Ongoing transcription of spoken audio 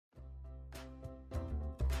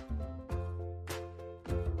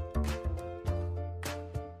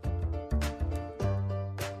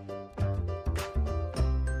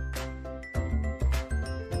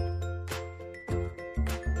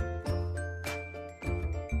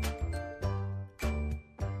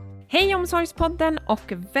Hej Omsorgspodden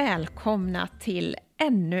och välkomna till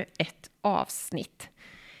ännu ett avsnitt.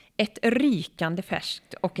 Ett rykande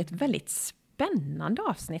färskt och ett väldigt spännande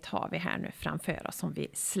avsnitt har vi här nu framför oss som vi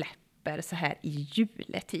släpper så här i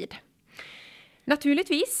juletid.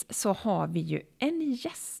 Naturligtvis så har vi ju en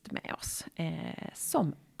gäst med oss,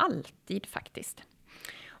 som alltid faktiskt.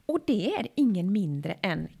 Och det är ingen mindre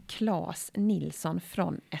än Claes Nilsson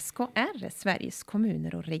från SKR, Sveriges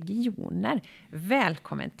kommuner och regioner.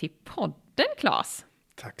 Välkommen till podden, Claes!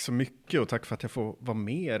 Tack så mycket och tack för att jag får vara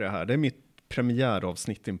med i det här. Det är mitt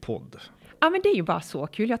premiäravsnitt i en podd. Ja, men det är ju bara så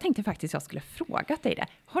kul. Jag tänkte faktiskt jag skulle fråga dig det.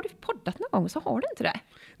 Har du poddat någon gång så har du inte det?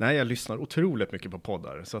 Nej, jag lyssnar otroligt mycket på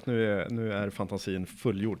poddar. Så att nu är fantasin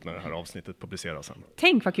fullgjord när det här avsnittet publiceras sen.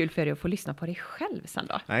 Tänk vad kul för dig att få lyssna på dig själv sen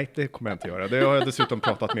då. Nej, det kommer jag inte göra. Det har jag dessutom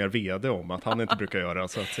pratat med vd om att han inte brukar göra.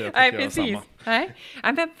 Så att jag Nej, göra precis. samma. Nej,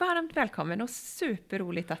 men varmt välkommen och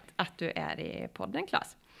superroligt att du är i podden,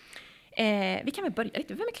 Claes. Vi kan väl börja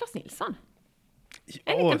lite. Vem är Claes Nilsson?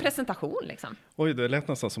 En liten presentation liksom. Oj, det lät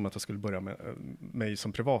nästan som att jag skulle börja med mig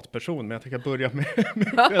som privatperson. Men jag tänker börja med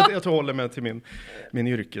jag håller mig till min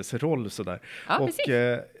yrkesroll sådär. Ja,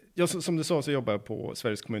 och som du sa så jobbar jag på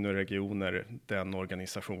Sveriges kommuner och regioner. Den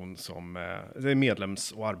organisation som det är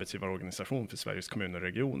medlems- och arbetsgivarorganisation för Sveriges kommuner och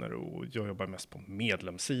regioner. Och jag jobbar mest på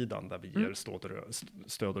medlemssidan där vi ger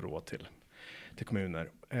stöd och råd till kommuner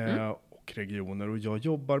och regioner. Och jag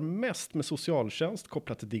jobbar mest med socialtjänst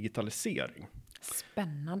kopplat till digitalisering.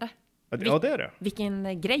 Spännande. Ja, det är det.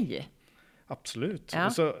 Vilken grej. Absolut. Ja.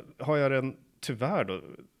 Och så har jag den, tyvärr då,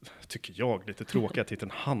 tycker jag, lite tråkiga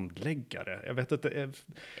titeln handläggare. Jag vet inte,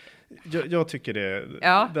 jag tycker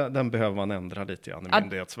den behöver man ändra lite grann i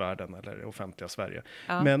myndighetsvärlden eller offentliga Sverige.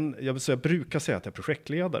 Ja. Men jag brukar säga att jag är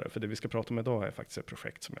projektledare, för det vi ska prata om idag är faktiskt ett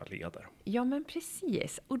projekt som jag leder. Ja, men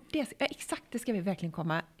precis. Och exakt det ska vi verkligen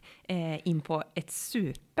komma in på, ett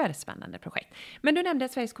superspännande projekt. Men du nämnde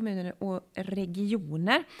Sveriges kommuner och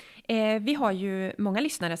regioner. Vi har ju många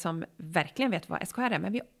lyssnare som verkligen vet vad SKR är,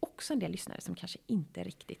 men vi har också en del lyssnare som kanske inte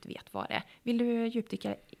riktigt vet vad det är. Vill du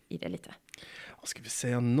djupdyka i det lite? Ska vi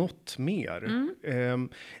säga något mer?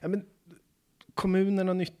 Men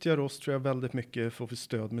kommunerna nyttjar oss, tror jag, väldigt mycket för att få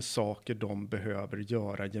stöd med saker de behöver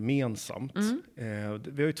göra gemensamt.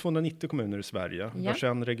 Vi har ju 290 kommuner i Sverige, vars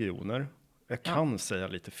en regioner. Jag kan säga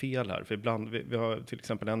lite fel här, för ibland vi har till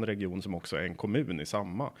exempel en region som också är en kommun i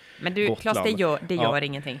samma. Men du, Claes, det gör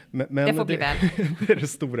ingenting. Men det får bli väl. Det är det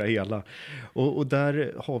stora hela. Och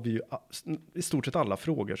där har vi ju i stort sett alla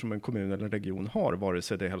frågor som en kommun eller en region har, vare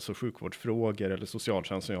sig det är hälso- och sjukvårdsfrågor eller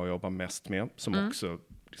socialtjänst som jag jobbar mest med, som också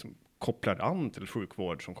liksom kopplar an till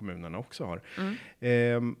sjukvård som kommunerna också har.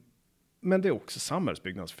 Men det är också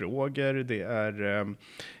samhällsbyggnadsfrågor, det är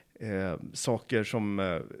saker som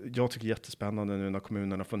jag tycker är jättespännande nu när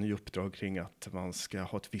kommunerna får nya uppdrag kring att man ska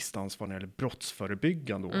ha ett visst ansvar när det gäller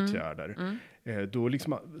brottsförebyggande åtgärder. Då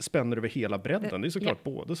liksom spänner det över hela bredden. Det är såklart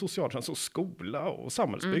både socialtjänst och skola och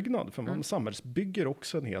samhällsbyggnad. För man samhällsbygger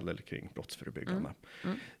också en hel del kring brottsförebyggande.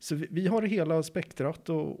 Så vi har hela spektrat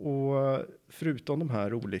och förutom de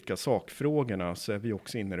här olika sakfrågorna så är vi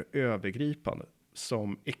också inne i det övergripande.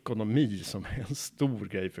 Som ekonomi, som är en stor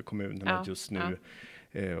grej för kommunerna just nu.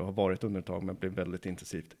 Och har varit under ett tag men blev väldigt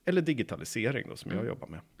intensivt. Eller digitalisering då, som jag jobbar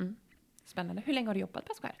med. Spännande. Hur länge har du jobbat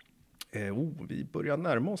på SKR? Vi börjar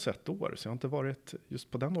närma oss 1 år, så jag har inte varit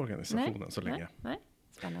just på den organisationen så länge. Nej.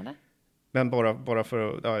 Spännande. Men bara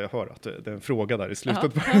för att, jag hör att det är en fråga där i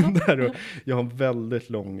slutet. Där, och jag har en väldigt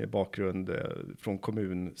lång bakgrund från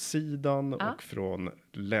kommunsidan och från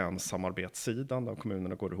länssamarbetssidan där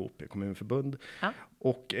kommunerna går ihop i kommunförbund.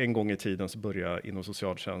 Och en gång i tiden så började jag inom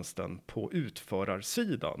socialtjänsten på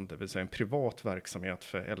utförarsidan, det vill säga en privat verksamhet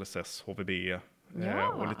för LSS, HVB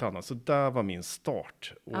och lite annat. Så där var min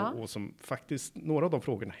start. Och som faktiskt, några av de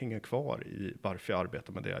frågorna hänger kvar i varför jag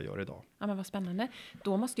arbetar med det jag gör idag. Ja, men vad spännande.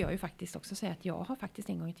 Då måste jag ju faktiskt också säga att jag har faktiskt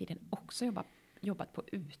en gång i tiden också jobbat på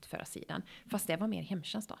utförarsidan. Fast det var mer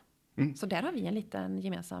hemtjänst då. Så där har vi en liten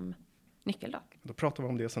gemensam nyckel då. Då pratar vi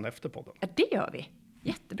om det sen efter podden. Ja, det gör vi.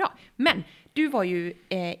 Jättebra. Men du var ju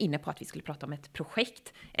inne på att vi skulle prata om ett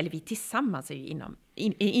projekt. Eller vi tillsammans är ju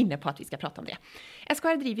inne på att vi ska prata om det.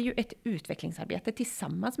 SKR driver ju ett utvecklingsarbete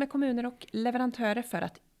tillsammans med kommuner och leverantörer för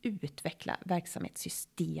att utveckla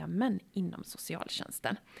verksamhetssystemen inom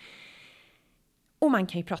socialtjänsten. Och man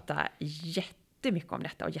kan ju prata jättemycket om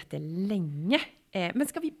detta och jättelänge. Men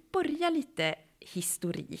ska vi börja lite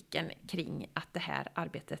historiken kring att det här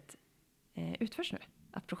arbetet utförs nu?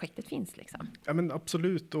 att projektet finns liksom. Ja, men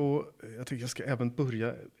absolut, och jag tycker jag ska även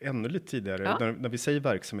börja ännu lite tidigare. Ja. När vi säger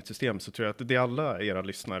verksamhetssystem så tror jag att det alla era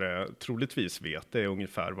lyssnare troligtvis vet, det är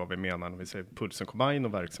ungefär vad vi menar när vi säger Pulsen Combine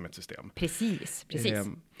och verksamhetssystem. Precis.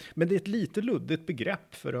 Men det är ett lite luddigt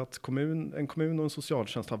begrepp för att en kommun och en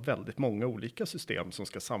socialtjänst har väldigt många olika system som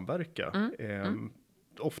ska samverka.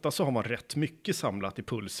 Ofta så har man rätt mycket samlat i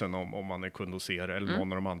Pulsen om man är kund hos er eller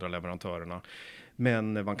någon av de andra leverantörerna.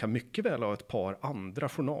 Men man kan mycket väl ha ett par andra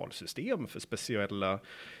journalsystem för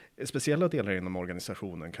speciella delar inom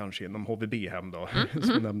organisationen, kanske inom HVB-hem då,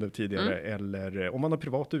 som vi nämnde tidigare, eller om man har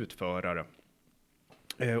privat utförare.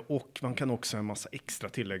 Och man kan också ha en massa extra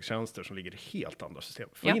tilläggstjänster som ligger i helt andra system.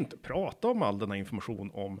 Får inte prata om all den här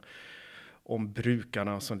information om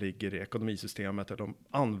brukarna som ligger i ekonomisystemet eller om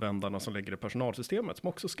användarna som ligger i personalsystemet som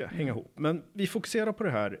också ska hänga ihop. Men vi fokuserar på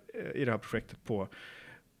det här i det här projektet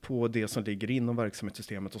på det som ligger inom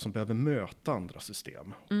verksamhetssystemet och som behöver möta andra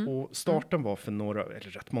system. Och starten var för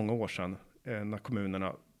rätt många år sedan när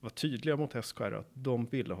kommunerna var tydliga mot SKR att de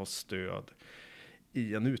ville ha stöd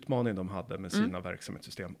i en utmaning de hade med sina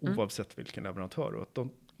verksamhetssystem oavsett vilken leverantör. Och att de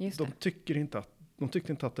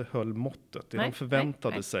tyckte inte att det höll måttet. Det de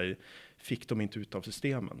förväntade sig fick de inte ut av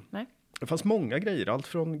systemen. Nej. Det fanns många grejer, allt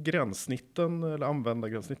från gränssnitten eller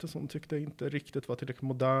användargränssnitten som tyckte inte riktigt var tillräckligt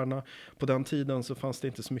moderna. På den tiden så fanns det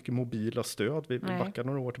inte så mycket mobila stöd. Vi backar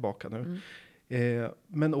några år tillbaka nu.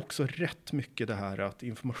 Men också rätt mycket det här att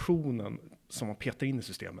informationen som man petar in i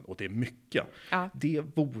systemen, och det är mycket, det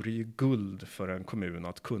vore ju guld för en kommun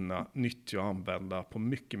att kunna nyttja och använda på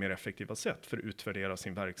mycket mer effektiva sätt för att utvärdera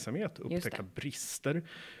sin verksamhet, upptäcka brister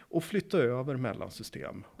och flytta över mellan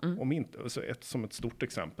system. Om inte, som ett stort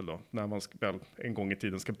exempel då, när man en gång i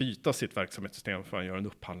tiden ska byta sitt verksamhetssystem för att göra en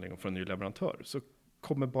upphandling och få en ny leverantör, så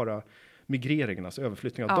kommer bara migreringen, alltså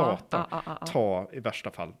överflyttning av data, ta i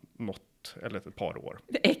värsta fall något eller ett par år.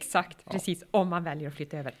 Exakt, precis. Om man väljer att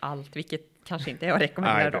flytta över allt, vilket kanske inte jag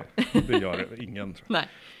rekommenderar då. Det gör ingen. Nej.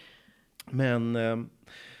 Men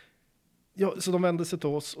så de vände sig till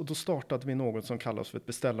oss och då startade vi något som kallas för ett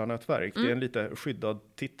beställarnätverk. Det är en lite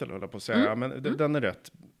skyddad titel, höll jag på att säga. Men den är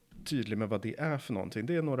rätt tydlig med vad det är för någonting.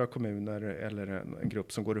 Det är några kommuner eller en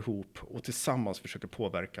grupp som går ihop och tillsammans försöker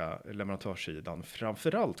påverka leverantörssidan,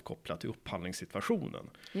 framförallt kopplat till upphandlingssituationen.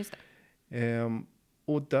 Just det.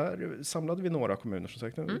 Och där samlade vi några kommuner, som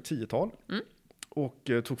sagt, 10-tal.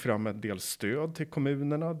 Och tog fram en del stöd till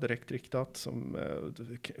kommunerna direkt riktat, som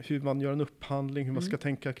hur man gör en upphandling, hur man ska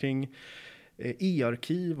tänka kring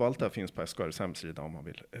e-arkiv och allt det här finns på SKR:s hemsida om man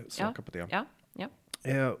vill söka på det.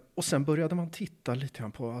 Ja. Och sen började man titta lite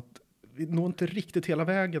grann på att vi når inte riktigt hela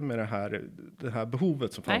vägen med det här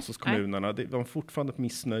behovet som fanns hos kommunerna. Det var fortfarande ett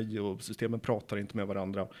missnöje och systemen pratar inte med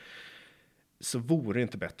varandra. Så vore det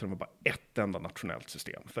inte bättre om det bara ett enda nationellt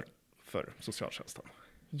system för socialtjänsten.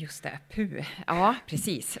 Just det, Ja,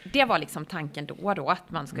 precis. Det var liksom tanken då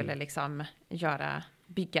att man skulle liksom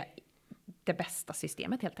bygga det bästa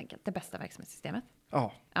systemet helt enkelt. Det bästa verksamhetssystemet.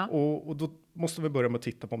 Ja. Och då måste vi börja med att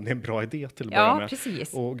titta på om det är en bra idé till att börja med.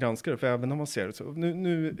 Precis. Och granska det, för även om man ser det så.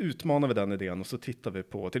 Nu utmanar vi den idén och så tittar vi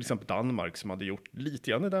på till exempel Danmark som hade gjort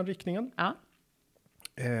lite grann i den riktningen. Ja.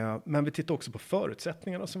 Men vi tittar också på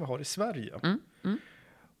förutsättningarna som vi har i Sverige.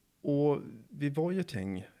 Och vi var ju ett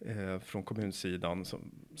gäng från kommunsidan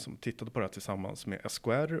som tittade på det här tillsammans med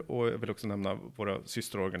SKR, och jag vill också nämna våra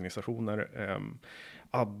systerorganisationer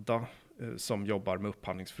Adda som jobbar med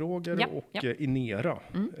upphandlingsfrågor och Inera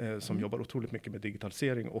som jobbar otroligt mycket med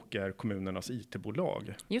digitalisering och är kommunernas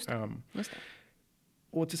IT-bolag. Just det.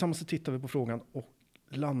 Och tillsammans så tittade vi på frågan och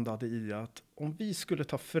landade i att om vi skulle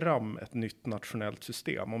ta fram ett nytt nationellt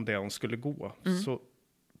system, om det ens skulle gå, så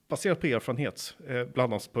baserat på erfarenhet,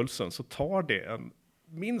 bland annat Pulsen, så tar det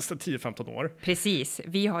minst 10-15 år. Precis,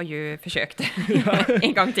 vi har ju försökt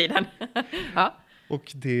en gång i tiden.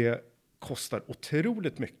 Och det kostar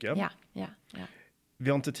otroligt mycket. Ja. Vi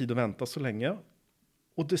har inte tid att vänta så länge.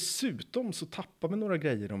 Och dessutom så tappar vi några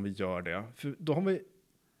grejer om vi gör det. För då har vi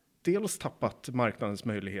dels tappat marknadens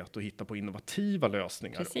möjlighet att hitta på innovativa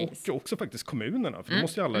lösningar. Precis. Och också faktiskt kommunerna. För då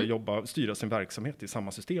måste ju alla styra sin verksamhet i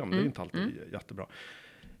samma system. Det är inte alltid jättebra.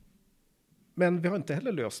 Men vi har inte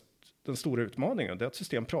heller löst den stora utmaningen. Det är att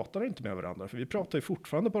system pratar inte med varandra. För vi pratar ju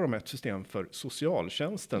fortfarande bara om ett system för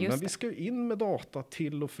socialtjänsten. Men vi ska ju in med data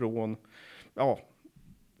till och från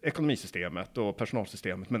ekonomisystemet och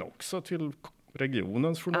personalsystemet. Men också till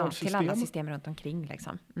regionens journalsystem. Till alla system runt omkring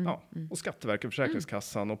liksom. Och Skatteverket,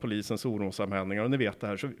 Försäkringskassan och polisens orosanmälningar. Och ni vet det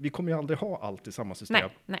här. Så vi kommer ju aldrig ha allt i samma system.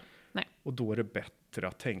 Nej. Och då är det bättre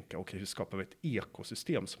att tänka, hur skapar vi ett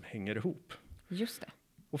ekosystem som hänger ihop? Just det.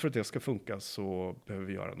 Och för att det ska funka så behöver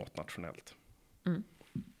vi göra något nationellt.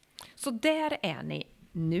 Så där är ni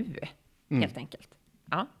nu, helt enkelt.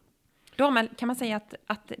 Ja. Då kan man säga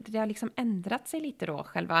att det har liksom ändrat sig lite då,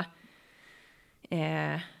 själva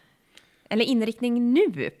eller inriktning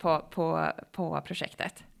nu på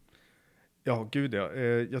projektet. Ja, gud ja.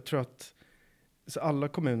 Jag tror att alla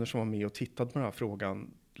kommuner som var med och tittade på den här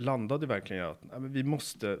frågan landade verkligen i att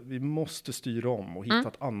vi måste styra om och hitta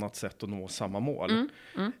ett annat sätt att nå samma mål.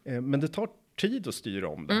 Men det tar tid att styra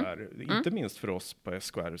om det här. Inte minst för oss på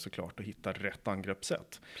SKR såklart, att hitta rätt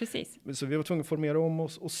angreppssätt. Precis. Så vi var tvungna att formera om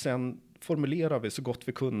oss och sen formulerade vi så gott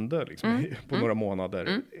vi kunde liksom, på några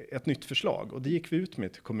månader ett nytt förslag. Och det gick vi ut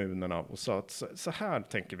med till kommunerna och sa att så här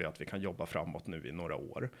tänker vi att vi kan jobba framåt nu i några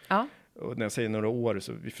år. Ja. Och när jag säger några år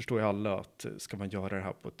så vi förstår ju alla att ska man göra det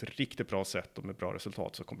här på ett riktigt bra sätt och med bra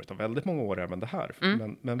resultat så kommer det ta väldigt många år även det här.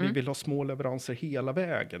 Men vi vill ha små leveranser hela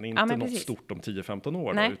vägen, inte något stort om 10-15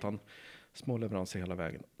 år då, utan små leveranser hela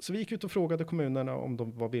vägen. Så vi gick ut och frågade kommunerna om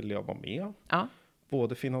de var villiga att vara med. Ja.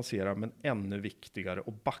 Både finansiera men ännu viktigare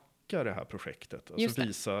och backa det här projektet.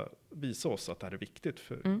 Alltså visa oss att det här är viktigt.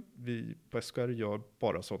 För vi på SKR gör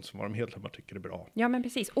bara sånt som våra medlemmar tycker är bra. Ja, men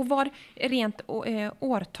precis. Och var rent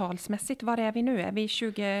årtalsmässigt, var är vi nu? Är vi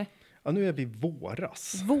 20... Ja, nu är vi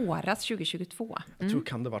våras. Våras 2022. Jag tror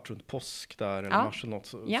kan det varit runt påsk där eller mars eller något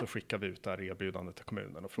så skickar vi ut det här erbjudandet till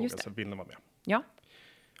kommunen och frågar sig, vill ni vara med? Ja.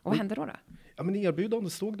 Och vad hände då? Ja, men i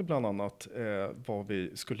erbjudandet stod det bland annat vad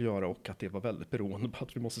vi skulle göra och att det var väldigt beroende på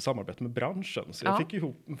att vi måste samarbeta med branschen. Så jag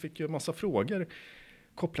fick ju en massa frågor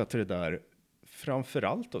kopplat till det där.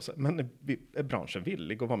 Framförallt då, men är branschen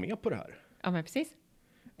villig att vara med på det här? Ja, men precis.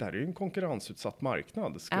 Det här är ju en konkurrensutsatt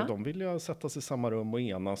marknad. Ska de vilja sätta sig i samma rum och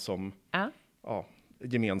enas om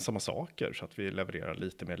gemensamma saker så att vi levererar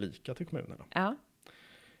lite mer lika till kommunerna? Ja.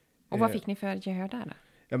 Och vad fick ni för gehör där då?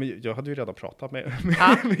 Ja, men jag hade ju redan pratat med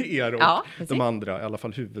er och de andra, i alla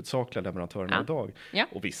fall huvudsakliga leverantörerna idag. Ja.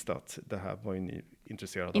 Och visste att det här var ju ni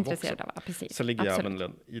intresserade av också. Precis. Så ligger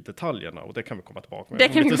även i detaljerna och det kan vi komma tillbaka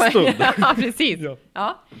med det om lite stund. Ja, precis.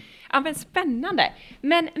 Ja, men spännande.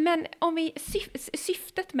 Men om vi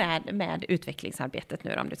syftet med utvecklingsarbetet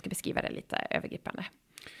nu då, om du ska beskriva det lite övergripande.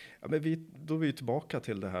 Ja, men då är vi tillbaka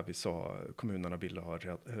till det här vi sa kommunerna ville ha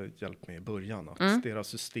hjälp med i början. Att deras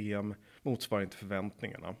system motsvarar inte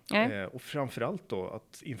förväntningarna. Och framförallt då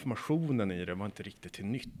att informationen i det var inte riktigt till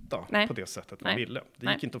nytta på det sättet man ville.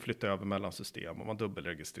 Det gick inte att flytta över mellan system och man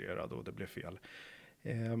dubbelregistrerade och det blev fel.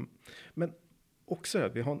 Men också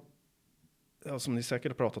vi har som ni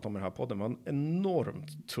säkert har pratat om i den här podden, var en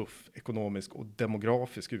enormt tuff ekonomisk och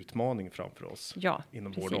demografisk utmaning framför oss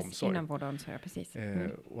inom vård och omsorg. Inom vård och omsorg, precis.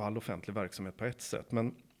 Och all offentlig verksamhet på ett sätt.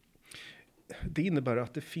 Men det innebär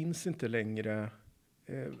att det finns inte längre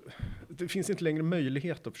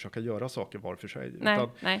möjlighet att försöka göra saker var för sig.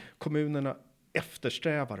 Nej. Kommunerna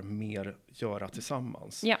eftersträvar mer göra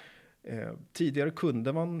tillsammans. Ja. Tidigare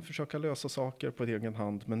kunde man försöka lösa saker på egen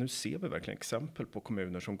hand, men nu ser vi verkligen exempel på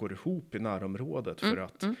kommuner som går ihop i närområdet för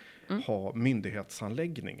att ha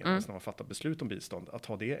myndighetsanläggningar när man fattar beslut om bistånd, att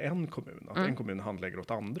ha det i en kommun, att en kommun handlägger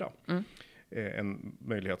åt andra. En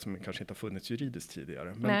möjlighet som kanske inte har funnits juridiskt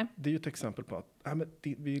tidigare. Men det är ju ett exempel på att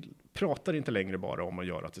vi pratar inte längre bara om att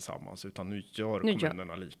göra tillsammans, utan nu gör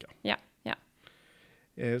kommunerna lika. Ja.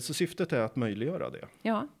 Så syftet är att möjliggöra det.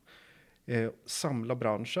 Ja. Samla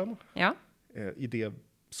branschen i det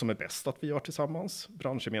som är bäst att vi gör tillsammans,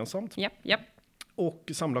 branschgemensamt.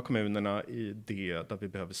 Och samla kommunerna i det där vi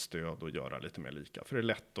behöver stöd och göra lite mer lika. För det är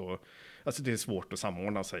lätt det är svårt att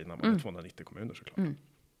samordna sig när man är 290 kommuner såklart.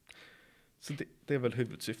 Så det är väl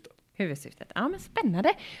huvudsyftet. Ja, men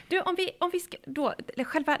spännande. Du, om vi ska då,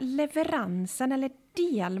 själva leveransen eller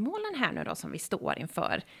delmålen här nu då som vi står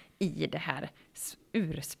inför i det här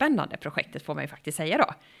urspännande projektet får man ju faktiskt säga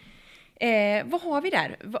då. Vad har vi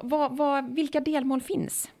där? Vilka delmål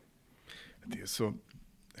finns? Det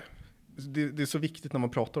är så viktigt när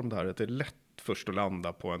man pratar om det här att det är lätt först att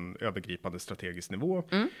landa på en övergripande strategisk nivå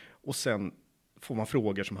och sen får man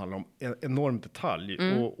frågor som handlar om enorm detalj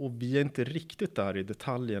och vi är inte riktigt där i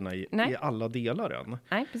detaljerna i alla delar än.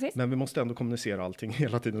 Nej, precis. Men vi måste ändå kommunicera allting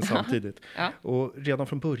hela tiden samtidigt. Och redan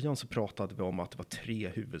från början så pratade vi om att det var 3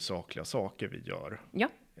 huvudsakliga saker vi gör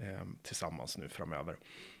tillsammans nu framöver.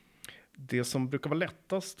 Det som brukar vara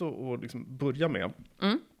lättast att liksom börja med,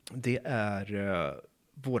 det är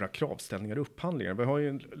våra kravställningar och upphandlingar. Vi har ju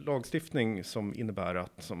en lagstiftning som innebär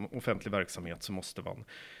att som offentlig verksamhet så måste man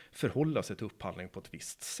förhålla sig till upphandling på ett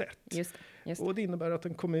visst sätt. Just det. Och det innebär att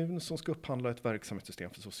en kommun som ska upphandla ett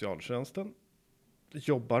verksamhetssystem för socialtjänsten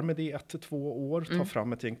jobbar med det i 1-2 år, tar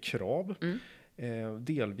fram ett gäng krav.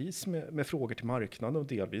 Delvis med frågor till marknaden och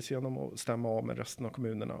delvis genom att stämma av med resten av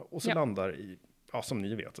kommunerna. Och så landar i, som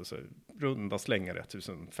ni vet, alltså runda slängar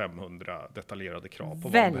 1500 detaljerade krav på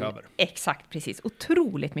vad man behöver. Exakt, precis.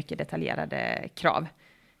 Otroligt mycket detaljerade krav.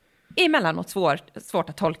 Emellanåt svårt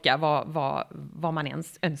att tolka vad man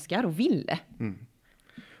ens önskar och vill.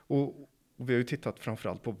 Och vi har ju tittat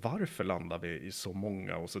framförallt på varför landar vi i så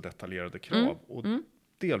många och så detaljerade krav. Och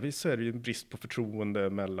delvis så är det ju en brist på förtroende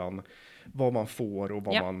mellan vad man får och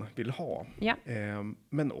vad man vill ha. Ja.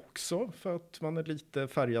 Men också för att man är lite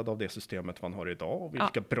färgad av det systemet man har idag och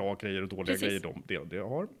vilka bra grejer och dåliga grejer det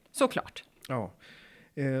har. Såklart. Ja.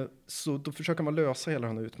 Så då försöker man lösa hela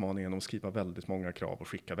den här utmaningen genom att skriva väldigt många krav och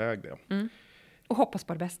skicka iväg det. Och hoppas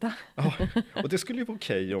på det bästa. Ja, och det skulle ju vara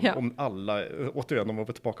okej om alla, återigen om man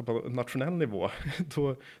var tillbaka på nationell nivå,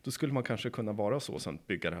 då skulle man kanske kunna vara så sen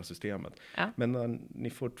bygga det här systemet. Ja. Men när ni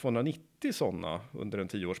får 290 sådana under en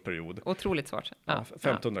 10-årsperiod. Otroligt svårt. Ja.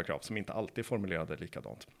 1500 krav som inte alltid är formulerade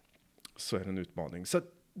likadant. Så är det en utmaning. Så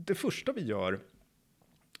det första vi gör,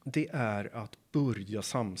 det är att börja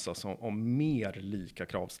samsas om mer lika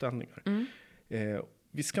kravställningar.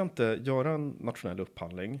 Vi ska inte göra en nationell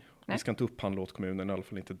upphandling. Nej. Vi ska inte upphandla åt kommunen, i alla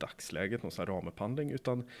fall inte i dagsläget, någon sån här ramupphandling.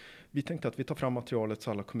 Utan vi tänkte att vi tar fram materialet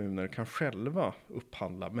så alla kommuner kan själva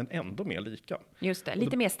upphandla, men ändå mer lika. Just det,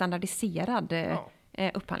 lite mer standardiserad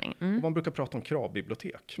upphandling. Och man brukar prata om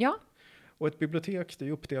kravbibliotek. Ja. Och ett bibliotek, det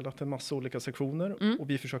är uppdelat i en massa olika sektioner. Och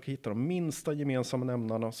vi försöker hitta de minsta gemensamma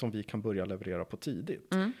nämnarna som vi kan börja leverera på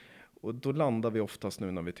tidigt. Och då landar vi oftast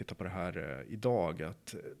nu när vi tittar på det här idag,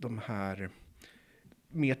 att de här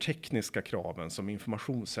mer tekniska kraven som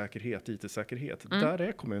informationssäkerhet, IT-säkerhet, där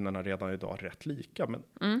är kommunerna redan idag rätt lika, men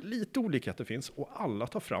lite olikheter finns och alla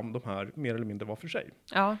tar fram de här mer eller mindre var för sig.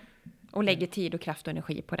 Ja, och lägger tid och kraft och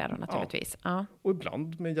energi på det då naturligtvis. Ja. Och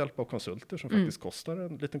ibland med hjälp av konsulter som faktiskt kostar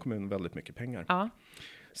en liten kommun väldigt mycket pengar. Ja.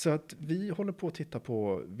 Så att vi håller på att titta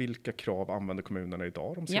på vilka krav använder kommunerna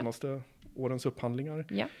idag de senaste årens upphandlingar.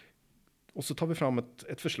 Ja. Och så tar vi fram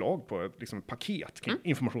ett förslag på ett liksom, paket kring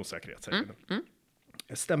informationssäkerhet.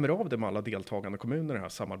 Stämmer av det med alla deltagande kommuner i det här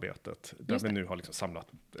samarbetet. Där vi nu har liksom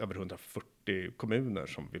samlat över 140 kommuner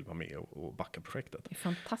som vill vara med och backa projektet. Det är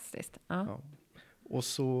fantastiskt. Ja. Och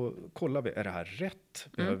så kollar vi, är det här rätt?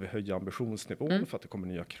 Behöver vi höja ambitionsnivån för att det kommer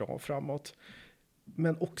nya krav framåt?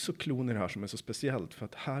 Men också klon i det här som är så speciellt. För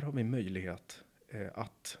att här har vi möjlighet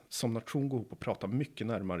att som nation gå ihop och prata mycket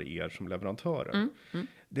närmare er som leverantörer.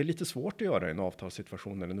 Det är lite svårt att göra i en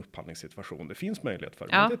avtalssituation eller en upphandlingssituation. Det finns möjlighet för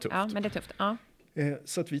det, men det är tufft. Ja, men det är tufft. Ja.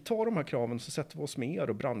 Så att vi tar de här kraven så sätter vi oss med er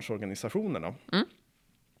och branschorganisationerna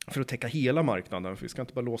för att täcka hela marknaden. För vi ska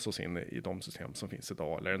inte bara låsa oss in i de system som finns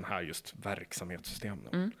idag eller den här just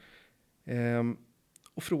verksamhetssystemen.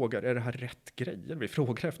 Och frågar, är det här rätt grejer? Vi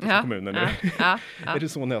frågar efter för kommunen nu. Är det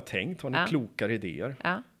så ni har tänkt? Har ni klokare idéer?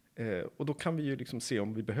 Och då kan vi ju liksom se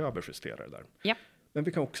om vi behöver justera det där. Ja. Men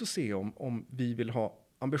vi kan också se om vi vill ha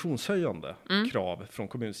ambitionshöjande krav från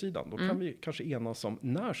kommunsidan. Då kan vi kanske enas om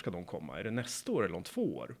när ska de komma? Är det nästa år eller om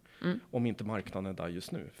 2 år? Om inte marknaden är där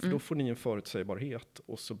just nu. För då får ni en förutsägbarhet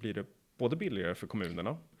och så blir det både billigare för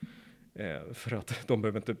kommunerna. För att de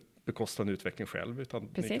behöver inte bekosta en utveckling själv utan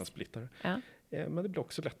ni kan splitta det. Ja. Men det blir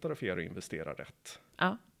också lättare för er att investera rätt.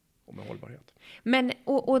 Ja. Och med hållbarhet. Men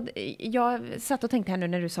och jag satt och tänkte här nu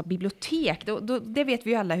när du sa bibliotek. Det vet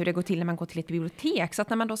vi ju alla hur det går till när man går till ett bibliotek. Så att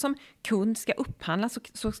när man då som kund ska upphandla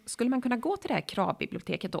så skulle man kunna gå till det här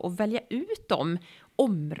kravbiblioteket då och välja ut de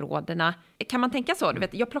områdena. Kan man tänka så? Du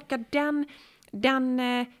vet, jag plockar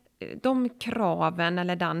de kraven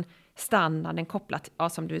eller den standarden kopplat,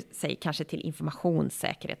 som du säger, kanske till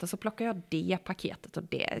informationssäkerhet. Och så plockar jag det paketet och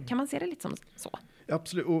det. Kan man se det lite som så?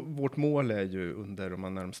 Absolut, och vårt mål är ju under de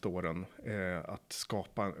här närmaste åren att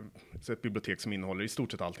skapa ett bibliotek som innehåller i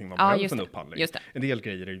stort sett allting man behöver för en upphandling. En del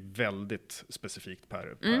grejer är ju väldigt specifikt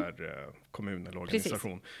per kommun eller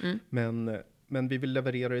organisation. Men vi vill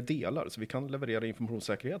leverera i delar, så vi kan leverera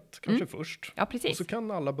informationssäkerhet kanske först. Ja, precis. Och så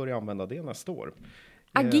kan alla börja använda det nästa år.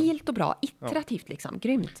 Agilt och bra, iterativt liksom,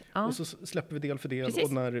 grymt. Ja. Och så släpper vi del för del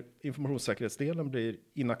och när informationssäkerhetsdelen blir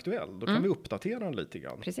inaktuell, då kan vi uppdatera den lite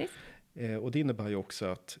grann. Precis. Och det innebär ju också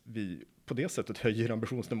att vi på det sättet höjer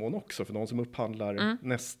ambitionsnivån också. För de som upphandlar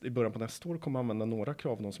i början på nästa år kommer använda några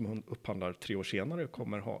krav. De som upphandlar 3 år senare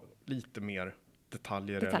kommer ha lite mer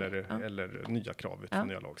detaljer. Eller nya krav utifrån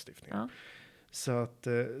nya lagstiftningar. Ja. Så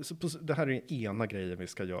det här är den ena grejen vi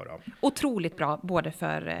ska göra. Otroligt bra, både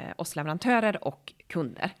för oss leverantörer och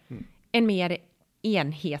kunder. En mer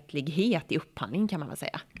enhetlighet i upphandling kan man väl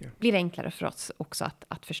säga. Blir enklare för oss också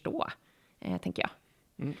att förstå, tänker jag.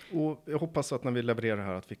 Och jag hoppas att när vi levererar det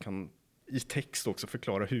här att vi kan i text också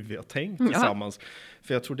förklara hur vi har tänkt tillsammans.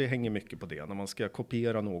 För jag tror det hänger mycket på det. När man ska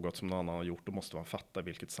kopiera något som någon annan har gjort, då måste man fatta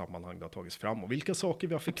vilket sammanhang det har tagits fram och vilka saker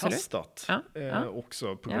vi har förkastat.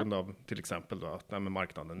 Också på grund av till exempel då, att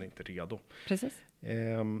marknaden är inte redo. Precis.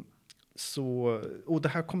 Och det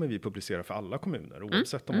här kommer vi publicera för alla kommuner,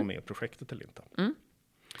 oavsett om de är med i projektet eller inte.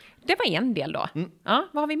 Det var en del då. Ja,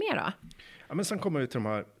 vad har vi mer då? Ja, men sen kommer vi till de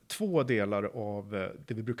här 2 delar av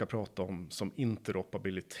det vi brukar prata om som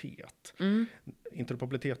interoperabilitet.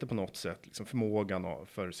 Interoperabilitet är på något sätt liksom förmågan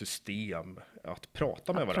för system att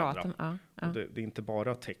prata med varandra. Det är inte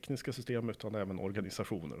bara tekniska system utan även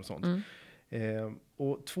organisationer och sånt.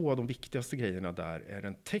 Och 2 av de viktigaste grejerna där är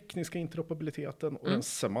den tekniska interoperabiliteten och den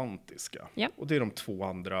semantiska. Och det är de 2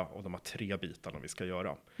 andra av de här 3 bitarna vi ska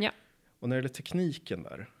göra. Och när det gäller tekniken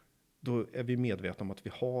där, då är vi medvetna om att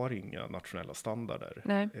vi har inga nationella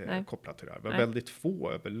standarder kopplat till det här. Vi har väldigt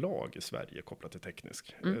få överlag i Sverige kopplat till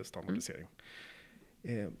teknisk standardisering.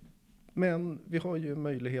 Men vi har ju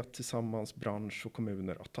möjlighet tillsammans, bransch och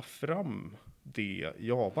kommuner, att ta fram det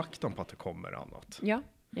i avvaktan på att det kommer annat.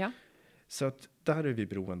 Så att där är vi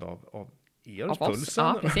beroende av er,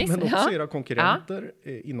 Pulsen, men också era konkurrenter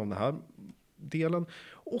inom den här delen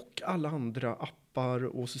och alla andra appar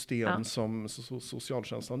och system som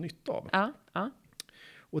socialtjänsten har nytta av.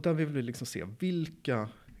 Och där vill vi liksom se vilka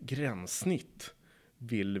gränssnitt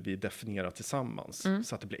vill vi definiera tillsammans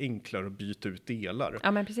så att det blir enklare att byta ut delar.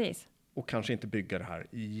 Ja, men precis. Och kanske inte bygga det här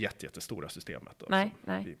jättestora systemet. Då, nej.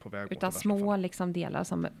 Vi är på väg utan små liksom delar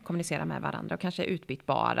som kommunicerar med varandra och kanske är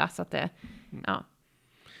utbytbara. Så att det,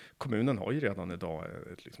 Kommunen har ju redan idag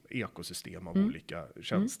ett liksom ekosystem av olika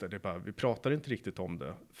tjänster. Det är bara, vi pratar inte riktigt om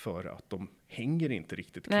det för att de hänger inte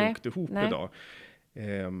riktigt klokt ihop idag.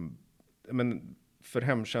 Men för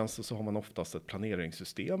hemtjänsten så har man oftast ett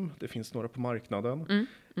planeringssystem. Det finns några på marknaden.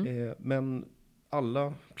 Men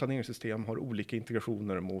alla planeringssystem har olika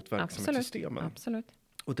integrationer mot verksamhetssystemen. Absolut.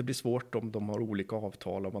 Och det blir svårt om de har olika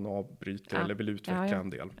avtal, om man avbryter eller vill utveckla en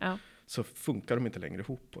del. Så funkar de inte längre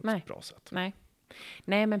ihop på ett bra sätt.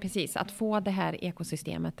 Nej, men precis. Att få det här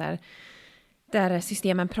ekosystemet där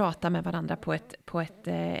systemen pratar med varandra på ett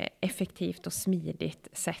effektivt och smidigt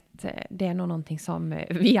sätt. Det är nog någonting som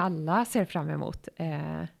vi alla ser fram emot.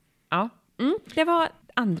 Det var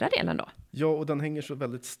andra delen då. Ja, och den hänger så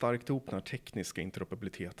väldigt starkt ihop, den här tekniska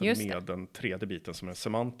interoperabiliteten med den 3:e biten som är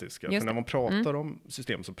semantiska. För när man pratar om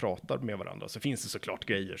system som pratar med varandra så finns det såklart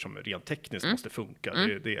grejer som rent tekniskt måste funka.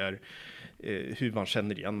 Det är hur man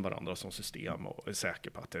känner igen varandra som system och är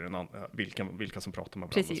säker på att det är vilka som pratar med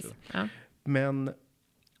varandra. Precis. Men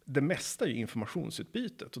det mesta är ju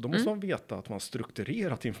informationsutbytet och då måste man veta att man har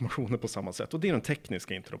strukturerat informationen på samma sätt och det är den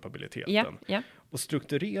tekniska interoperabiliteten. Och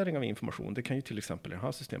strukturering av information, det kan ju till exempel i det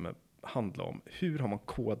här systemet handla om hur har man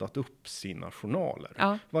kodat upp sina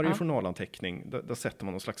journaler. Varje journalanteckning, där sätter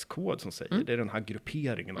man någon slags kod som säger det är den här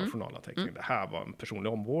grupperingen av journalanteckning. Det här var en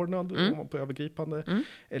personlig omvårdnad på övergripande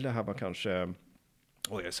eller det här var kanske...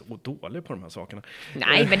 jag är så dålig på de här sakerna.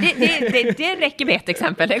 Nej, men det räcker med ett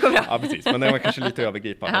exempel. Det går bra. Ja, precis. Men det var kanske lite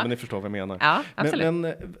övergripande. Men ni förstår vad jag menar. Ja, absolut.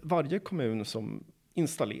 Men varje kommun som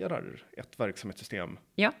installerar ett verksamhetssystem,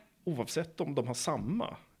 oavsett om de har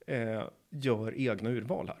samma, gör egna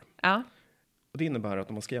urval här. Och det innebär att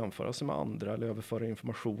om man ska jämföra sig med andra eller överföra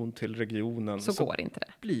information till regionen så går inte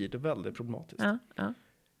det. Blir det väldigt problematiskt.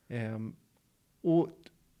 Och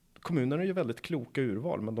kommunerna gör väldigt kloka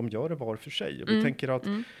urval, men de gör det var för sig. Och vi tänker att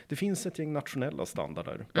det finns ett gäng nationella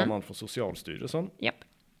standarder, bland annat från Socialstyrelsen,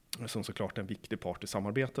 som såklart är en viktig part i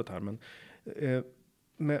samarbetet här.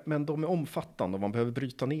 Men de är omfattande och man behöver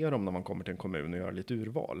bryta ner dem när man kommer till en kommun och göra lite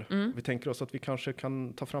urval. Vi tänker oss att vi kanske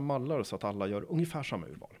kan ta fram mallar så att alla gör ungefär samma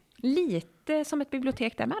urval. Lite som ett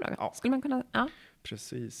bibliotek där med då? Ja. Skulle man kunna...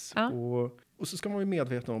 Precis. Och så ska man vara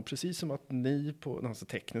medveten om, precis som att ni på den här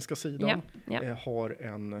tekniska sidan har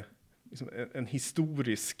en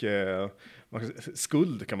historisk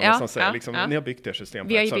skuld kan man nästan säga. Ni har byggt ert system.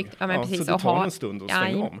 Vi har ju byggt, precis. Så det tar en stund att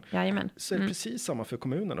stänga om. Så är det Mm. precis samma för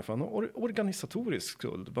kommunerna. För man har organisatorisk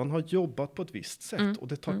skuld. Man har jobbat på ett visst sätt och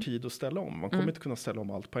det tar tid att ställa om. Man kommer inte kunna ställa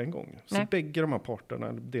om allt på en gång. Så bägge de här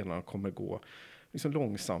parterna, delarna kommer gå liksom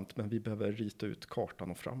långsamt, men vi behöver rita ut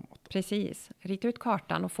kartan och framåt. Precis, rita ut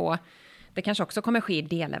kartan och få... Det kanske också kommer ske i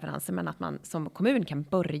delleveranser, men att man som kommun kan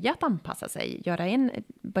börja att anpassa sig.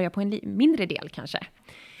 Börja på en mindre del kanske.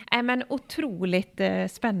 Men otroligt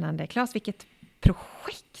spännande. Claes, vilket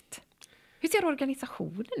projekt! Hur ser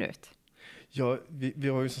organisationen ut? Ja, vi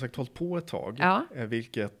har ju som sagt hållit på ett tag,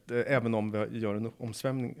 vilket, även om vi gör en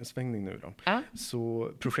omsvängning nu då.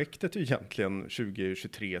 Så projektet är egentligen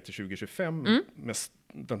 2023 till 2025 med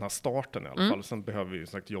den här starten i alla fall. Sen behöver vi ju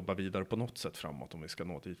sagt jobba vidare på något sätt framåt om vi ska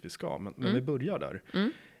nå dit vi ska. Men vi börjar där.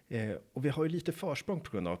 Och vi har ju lite försprång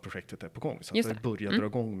på grund av att projektet är på gång. Så att vi börjar dra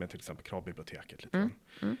igång med till exempel kravbiblioteket lite grann.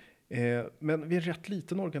 Men vi är rätt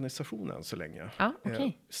liten organisation än så länge.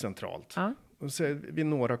 Centralt. Och så är vi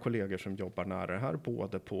några kollegor som jobbar nära det här.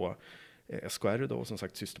 Både på SKR då, som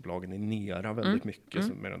sagt systerbolagen i Nera väldigt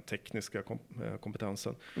mycket med den tekniska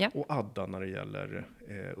kompetensen. Och Adda när det gäller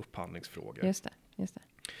upphandlingsfrågor. Just det.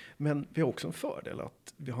 Men vi har också en fördel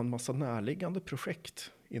att vi har en massa närliggande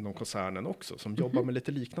projekt inom koncernen också. Som jobbar med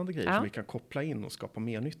lite liknande grejer som vi kan koppla in och skapa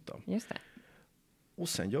mer nytta. Just det. Och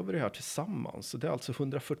sen gör vi det här tillsammans. Så det är alltså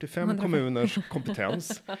 145 kommuners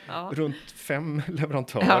kompetens. Runt 5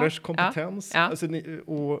 leverantörers kompetens. Alltså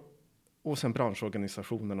och sen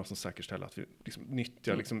branschorganisationerna som säkerställer att vi liksom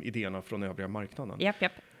nyttjar liksom idéerna från övriga marknaden. Japp.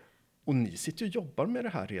 Och ni sitter och jobbar med det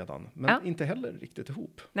här redan, men inte heller riktigt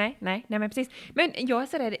ihop. Nej, men precis. Men jag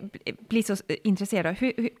blir så intresserad av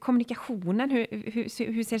hur kommunikationen,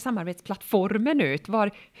 hur ser samarbetsplattformen ut?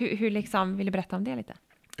 Hur liksom, vill du berätta om det lite?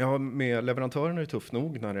 Ja, med leverantörerna är det tufft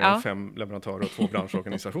nog när det är 5 leverantörer och 2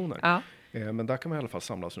 branschorganisationer. Men där kan man i alla fall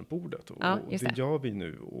samlas runt bordet. Och det gör vi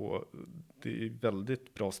nu. Och det är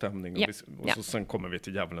väldigt bra stämning. Och så sen kommer vi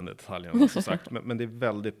till djävulen i detaljerna som sagt. Men det är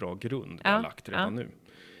väldigt bra grund vi har lagt redan nu.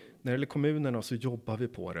 När det gäller kommunerna så jobbar vi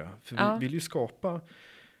på det. För vi vill ju skapa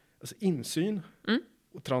insyn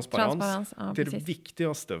och transparens. Det är det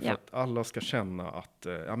viktigaste för att alla ska känna att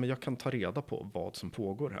men jag kan ta reda på vad som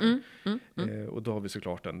pågår här. Och då har vi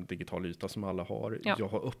såklart en digital yta som alla har. Jag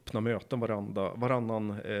har öppna möten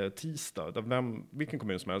varannan tisdag. Där vilken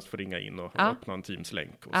kommun som helst får ringa in och öppna en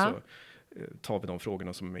Teams-länk. Och så tar vi de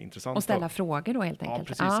frågorna som är intressanta. Och ställa frågor då helt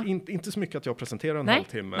enkelt. Ja, precis. Inte så mycket att jag presenterar en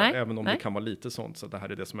halvtimme, även om det kan vara lite sånt. Så det här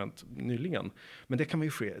är det som hänt nyligen. Men det kan ju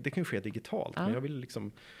ske digitalt. Men jag vill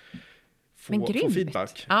liksom få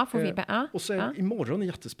feedback. Och så imorgon är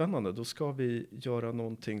jättespännande. Då ska vi göra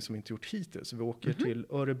någonting som vi inte gjort hittills. Så vi åker till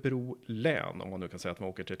Örebro län, om man nu kan säga att man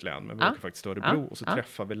åker till ett län. Men vi åker faktiskt till Örebro och så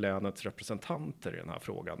träffar vi länets representanter i den här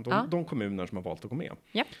frågan. De kommuner som har valt att gå med.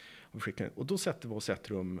 Och då sätter vi oss i ett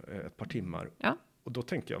rum ett par timmar. Och då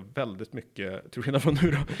tänker jag väldigt mycket, till skillnad från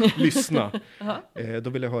nu då, lyssna. Då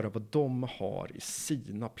vill jag höra vad de har i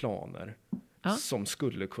sina planer. Som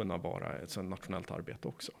skulle kunna vara ett sånt nationellt arbete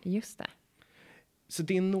också. Just det. Så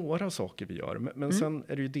det är några saker vi gör. Men sen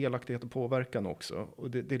är det ju delaktighet och påverkan också.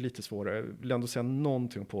 Och det är lite svårare. Jag vill ändå säga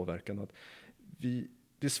någonting om påverkan. Att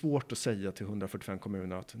det är svårt att säga till 145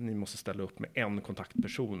 kommuner att ni måste ställa upp med en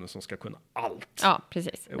kontaktperson som ska kunna allt. Ja,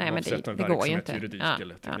 precis. Nej, men det går ju inte. Juridik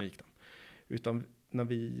eller teknik. Utan när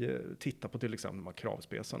vi tittar på till exempel de här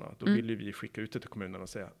kravspesarna, då vill vi skicka ut det till kommunerna och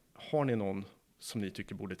säga, har ni någon som ni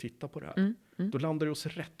tycker borde titta på det här? Då landar det hos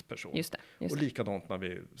rätt person. Just det. Och likadant när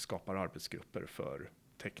vi skapar arbetsgrupper för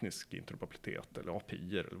teknisk interoperabilitet eller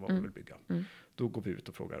API eller vad vi vill bygga. Då går vi ut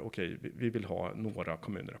och frågar, okej, vi vill ha några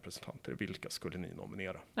kommunrepresentanter. Vilka skulle ni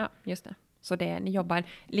nominera? Ja, just det. Så ni jobbar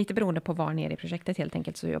lite beroende på var ni är i projektet helt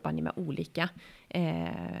enkelt, så jobbar ni med olika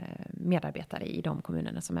medarbetare i de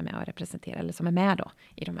kommunerna som är med och representerar, eller som är med då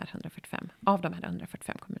i de här 145, av de här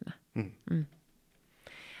 145 kommunerna.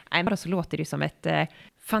 Nej, men så låter det som ett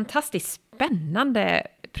fantastiskt spännande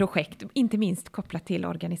projekt, inte minst kopplat till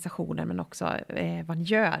organisationen men också vad ni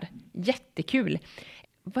gör. Jättekul.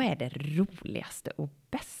 Vad är det roligaste och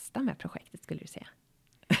bästa med projektet skulle du säga?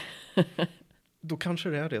 Då kanske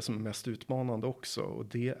det är det som är mest utmanande också, och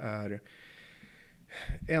det är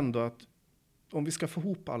ändå att om vi ska få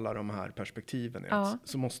ihop alla de här perspektiven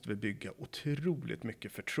så måste vi bygga otroligt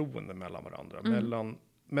mycket förtroende mellan varandra.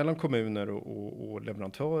 Mellan kommuner och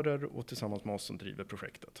leverantörer och tillsammans med oss som driver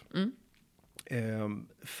projektet.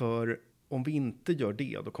 För om vi inte gör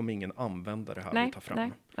det, då kommer ingen använda det här vi tar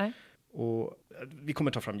fram. Nej. Och vi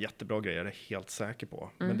kommer ta fram jättebra grejer, jag är helt säker på.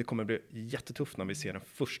 Men det kommer bli jättetufft när vi ser den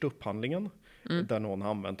första upphandlingen. Där någon har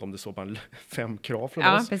använt, om det så bara 5 krav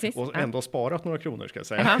från oss. Precis. Och ändå sparat några kronor, ska jag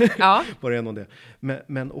säga. Bara en om det.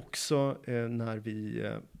 Men också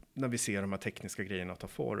när vi ser de här tekniska grejerna ta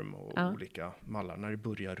form och olika mallar, när det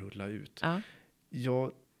börjar rulla ut.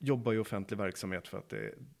 Jag jobbar i offentlig verksamhet för att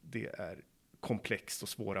det är komplext och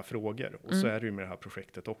svåra frågor. Och så är det ju med det här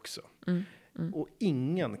projektet också. Och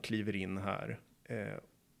ingen kliver in här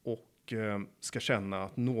och ska känna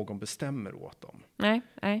att någon bestämmer åt dem.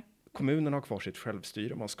 Nej. Kommunen har kvar sitt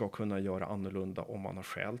självstyre. Man ska kunna göra annorlunda om man har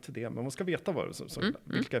skäl till det. Men man ska veta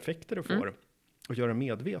vilka effekter det får. Och göra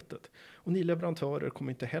medvetet. Och ni leverantörer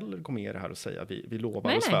kommer inte heller gå med i det här och säga vi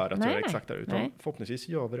lovar och svär att göra exakt det. Utan förhoppningsvis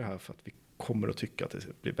gör vi det här för att vi kommer att tycka att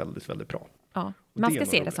det blir väldigt, väldigt bra. Ja, man ska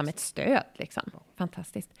se det som ett stöd liksom.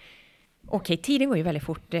 Fantastiskt. Okej, tiden går ju väldigt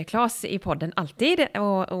fort, Claes, i podden alltid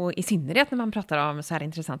och i synnerhet när man pratar om så här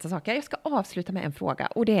intressanta saker. Jag ska avsluta med en fråga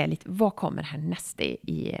och det är lite, vad kommer härnäst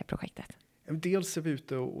i projektet? Dels är vi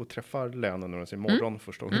ute och träffar länen och imorgon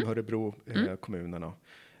först och Örebro kommunerna.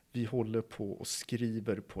 Vi håller på och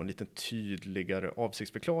skriver på en lite tydligare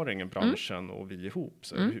avsiktsförklaring än branschen och vi ihop.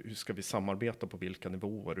 Så hur ska vi samarbeta på vilka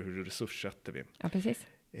nivåer? Hur resurssätter vi? Ja, precis.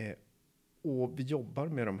 Och vi jobbar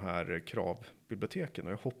med de här kravbiblioteken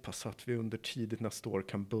och jag hoppas att vi under tidigt nästa år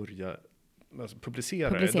kan börja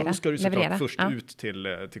publicera. Då ska det såklart först ut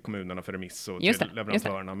till kommunerna för remiss och till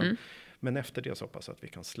leverantörerna. Men efter det så hoppas jag att vi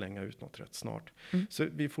kan slänga ut något rätt snart. Så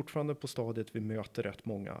vi är fortfarande på stadiet, vi möter rätt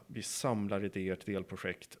många, vi samlar idéer till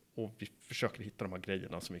delprojekt och vi försöker hitta de här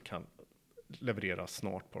grejerna som vi kan leverera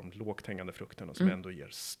snart på de lågt hängande frukterna som ändå ger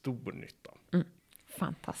stor nytta.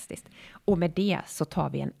 Fantastiskt. Och med det så tar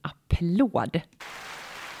vi en applåd.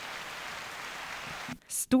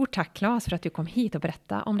 Stort tack Claes för att du kom hit och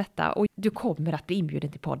berättade om detta. Och du kommer att bli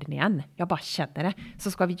inbjuden till podden igen. Jag bara känner det.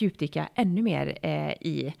 Så ska vi djupdyka ännu mer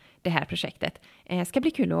i det här projektet. Ska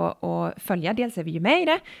bli kul att följa. Dels är vi ju med i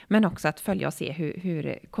det. Men också att följa och se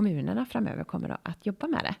hur kommunerna framöver kommer att jobba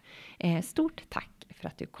med det. Stort tack för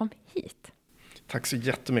att du kom hit. Tack så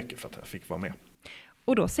jättemycket för att jag fick vara med.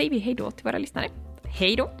 Och då säger vi hej då till våra lyssnare.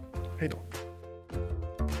 Hej då! Hej då!